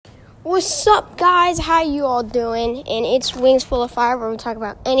What's up, guys? How you all doing? And it's Wings Full of Fire, where we talk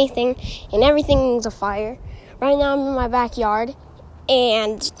about anything and everything's a fire. Right now, I'm in my backyard,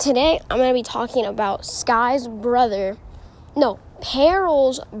 and today I'm going to be talking about Pearl's brother,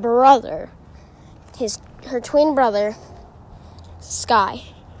 her twin brother, Sky.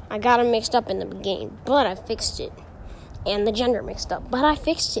 I got him mixed up in the beginning, but I fixed it, and the gender mixed up, but I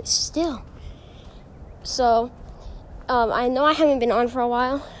fixed it still. So, I know I haven't been on for a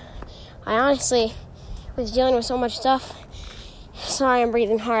while. I honestly was dealing with so much stuff. Sorry, I'm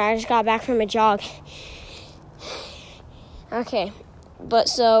breathing hard. I just got back from a jog. Okay, but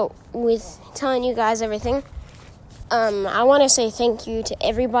so with telling you guys everything, I want to say thank you to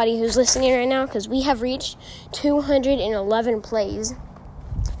everybody who's listening right now, because we have reached 211 plays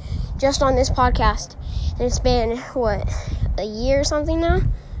just on this podcast. And it's been, a year or something now?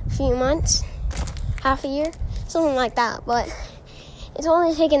 A few months? Half a year? Something like that, but it's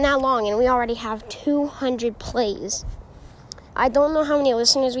only taken that long, and we already have 200 plays. I don't know how many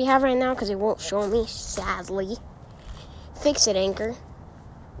listeners we have right now, because it won't show me, sadly. Fix it, Anchor.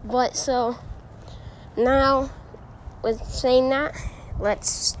 But, so, now, with saying that, let's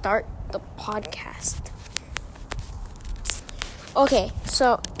start the podcast. Okay,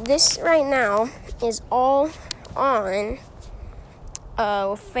 so this right now is all on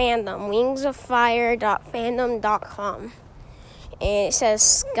fandom, wingsoffire.fandom.com. And it says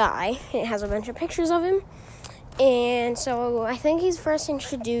Sky. It has a bunch of pictures of him. And so I think he's first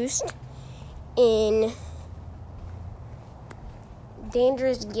introduced in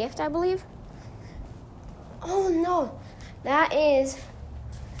Dangerous Gift, I believe. Oh, no. That is,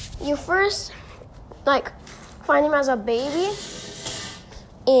 you first, find him as a baby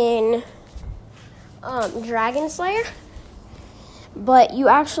in Dragon Slayer. But you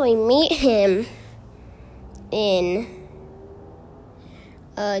actually meet him in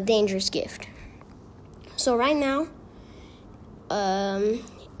Dangerous Gift. So right now,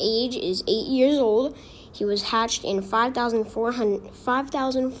 age is 8 years old. He was hatched in 5004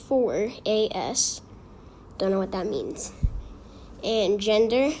 AS. Don't know what that means. And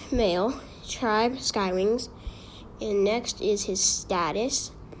gender, male. Tribe, Skywings. And next is his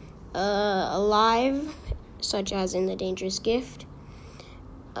status. Alive, such as in the Dangerous Gift.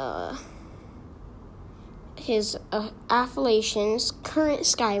 His affiliations, current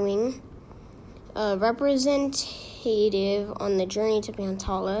Skywing, representative on the journey to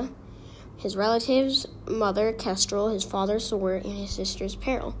Pantala, his relatives, mother, Kestrel, his father, Sword, and his sisters,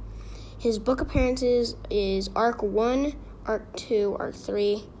 Peril. His book appearances is Arc 1, Arc 2, Arc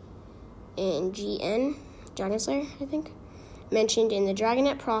 3, and GN, Dragon Slayer, I think, mentioned in the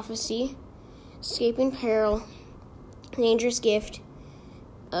Dragonet Prophecy, Escaping Peril, Dangerous Gift,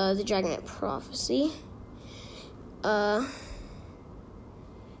 the Dragonet Prophecy.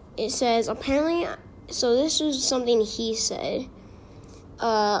 It says, apparently, so this is something he said.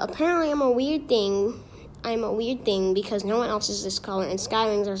 Apparently I'm a weird thing because no one else is this color, and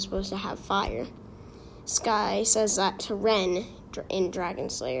Skywings are supposed to have fire. Sky says that to Ren in Dragon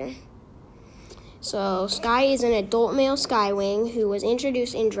Slayer. So, Sky is an adult male Skywing who was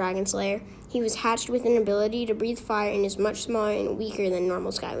introduced in Dragon Slayer. He was hatched with an ability to breathe fire and is much smaller and weaker than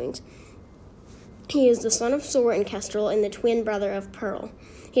normal Skywings. He is the son of Sword and Kestrel and the twin brother of Pearl.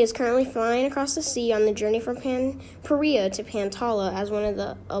 He is currently flying across the sea on the journey from Perea to Pantala as one of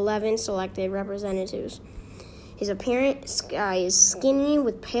the 11 selected representatives. His appearance, Sky is skinny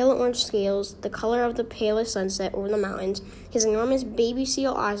with pale orange scales, the color of the palest sunset over the mountains. His enormous baby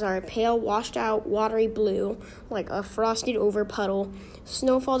seal eyes are a pale, washed-out, watery blue, like a frosted-over puddle.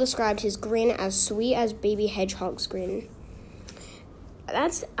 Snowfall described his grin as sweet as baby hedgehog's grin. I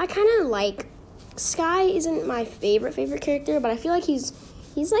kind of like... Sky isn't my favorite character, but I feel like he's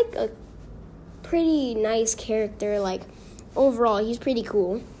like a pretty nice character. Like, overall, he's pretty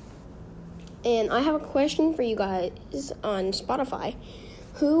cool. And I have a question for you guys on Spotify.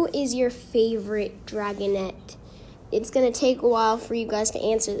 Who is your favorite Dragonet? It's going to take a while for you guys to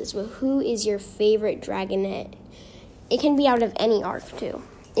answer this, but who is your favorite Dragonet? It can be out of any arc, too.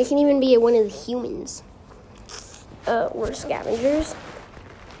 It can even be one of the humans. Or scavengers.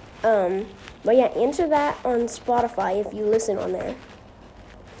 But yeah, answer that on Spotify if you listen on there.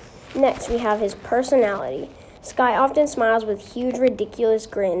 Next, we have his personality. Sky often smiles with huge, ridiculous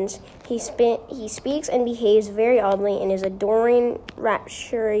grins. He speaks and behaves very oddly and is adoring,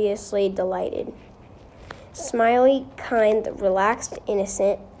 rapturously delighted. Smiley, kind, relaxed,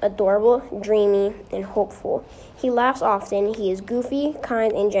 innocent, adorable, dreamy, and hopeful. He laughs often. He is goofy,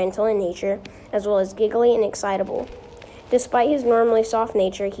 kind, and gentle in nature, as well as giggly and excitable. Despite his normally soft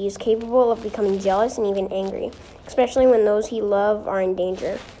nature, he is capable of becoming jealous and even angry, especially when those he loves are in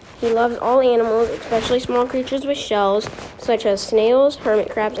danger. He loves all animals, especially small creatures with shells, such as snails, hermit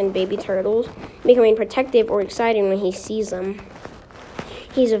crabs, and baby turtles, becoming protective or excited when he sees them.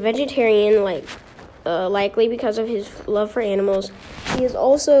 He's a vegetarian, likely because of his love for animals. He is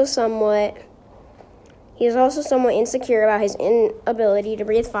also somewhat insecure about his inability to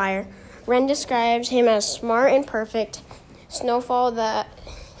breathe fire. Wren describes him as smart and perfect. Snowfall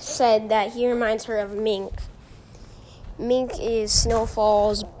said that he reminds her of Mink. Mink is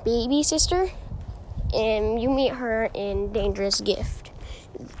Snowfall's baby sister, and you meet her in Dangerous Gift.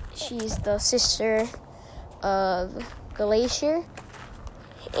 She's the sister of Glacier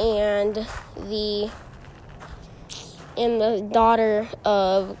and the daughter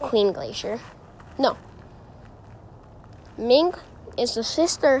of Queen Glacier. No. Mink is the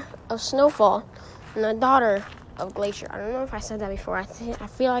sister of Snowfall and the daughter of Glacier. I don't know if I said that before. I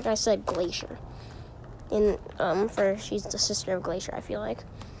feel like I said Glacier. She's the sister of Glacier, I feel like.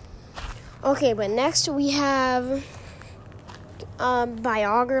 Okay, but next we have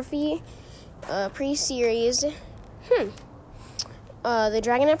biography, pre-series. The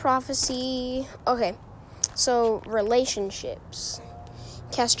Dragonette Prophecy. Okay, so relationships.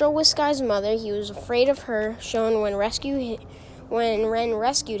 Kestrel was Sky's mother. He was afraid of her, shown when Wren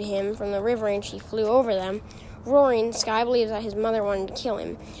rescued him from the river and she flew over them. Roaring, Sky believes that his mother wanted to kill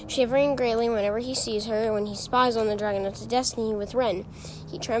him, shivering greatly whenever he sees her when he spies on the Dragonette's destiny with Wren.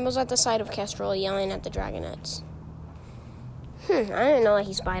 He trembles at the sight of Kestrel yelling at the Dragonettes. I didn't know that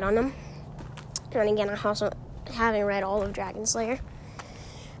he spied on them. And again, I also haven't read all of Dragon Slayer.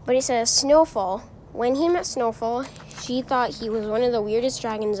 But he says, Snowfall. When he met Snowfall, she thought he was one of the weirdest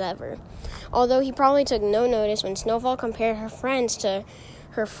dragons ever. Although he probably took no notice when Snowfall compared her friends to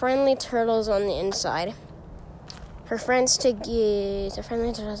her friendly turtles on the inside.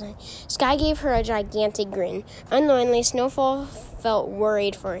 Sky gave her a gigantic grin. Unknowingly, Snowfall felt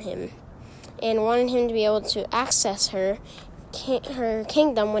worried for him and wanted him to be able to access her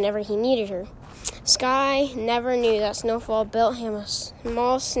kingdom whenever he needed her. Sky never knew that Snowfall built him a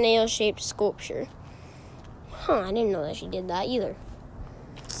small snail-shaped sculpture. I didn't know that she did that either.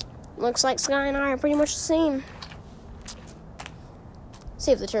 Looks like Sky and I are pretty much the same.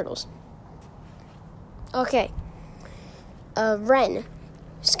 Save the turtles. Okay. Wren.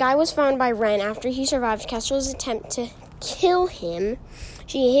 Sky was found by Wren after he survived Kestrel's attempt to kill him.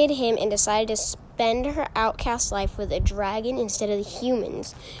 She hid him and decided to spend her outcast life with a dragon instead of the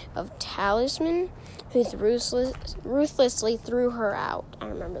humans of Talisman, who ruthlessly threw her out. I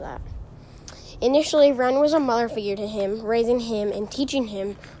remember that. Initially, Wren was a mother figure to him, raising him and teaching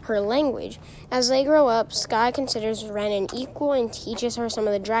him her language. As they grow up, Sky considers Wren an equal and teaches her some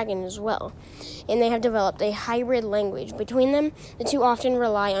of the dragon as well. And they have developed a hybrid language. Between them, the two often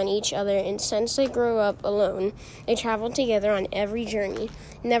rely on each other, and since they grow up alone, they travel together on every journey,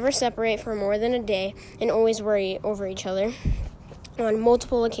 never separate for more than a day, and always worry over each other. On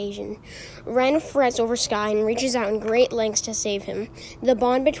multiple occasions, Wren frets over Sky and reaches out in great lengths to save him. The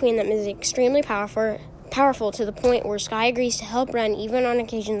bond between them is extremely powerful to the point where Sky agrees to help Wren even on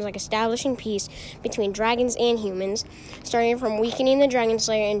occasions like establishing peace between dragons and humans, starting from weakening the Dragon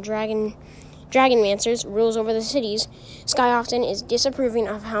Slayer and Dragonmancer's rules over the cities. Sky often is disapproving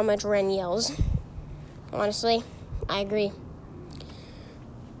of how much Wren yells. Honestly, I agree.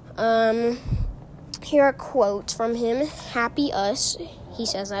 Here are quotes from him. Happy us, he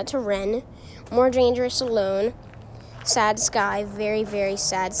says that to Wren. More dangerous alone. Sad Sky, very, very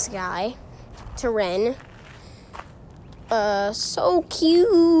sad Sky, to Wren. So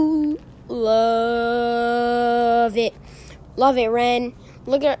cute. Love it, Wren.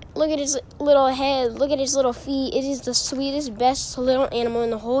 Look at his little head. Look at his little feet. It is the sweetest, best little animal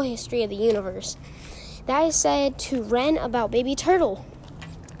in the whole history of the universe. That is said to Wren about Baby Turtle.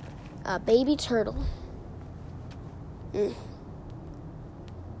 Baby Turtle. I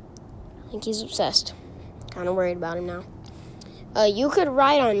think he's obsessed. Kind of worried about him now. You could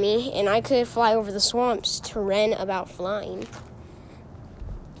ride on me, and I could fly over the swamps, to Wren about flying.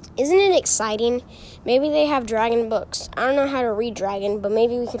 Isn't it exciting? Maybe they have dragon books. I don't know how to read dragon, but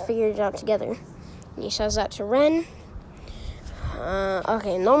maybe we could figure it out together. And he says that to Wren.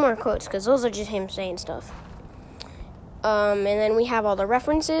 Okay, no more quotes, because those are just him saying stuff. And then we have all the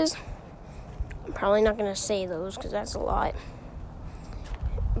references. I'm probably not going to say those, because that's a lot.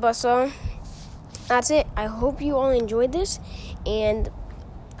 But so, that's it. I hope you all enjoyed this. And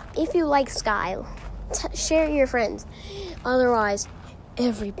if you like Sky, share it with your friends. Otherwise,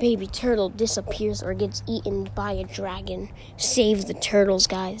 every baby turtle disappears or gets eaten by a dragon. Save the turtles,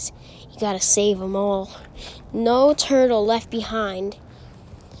 guys. You gotta save them all. No turtle left behind.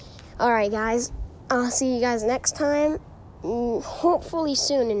 Alright, guys. I'll see you guys next time. hopefully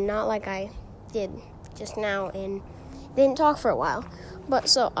soon, and not like I did just now and didn't talk for a while. But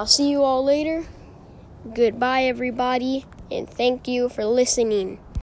so I'll see you all later. Goodbye, everybody, and thank you for listening.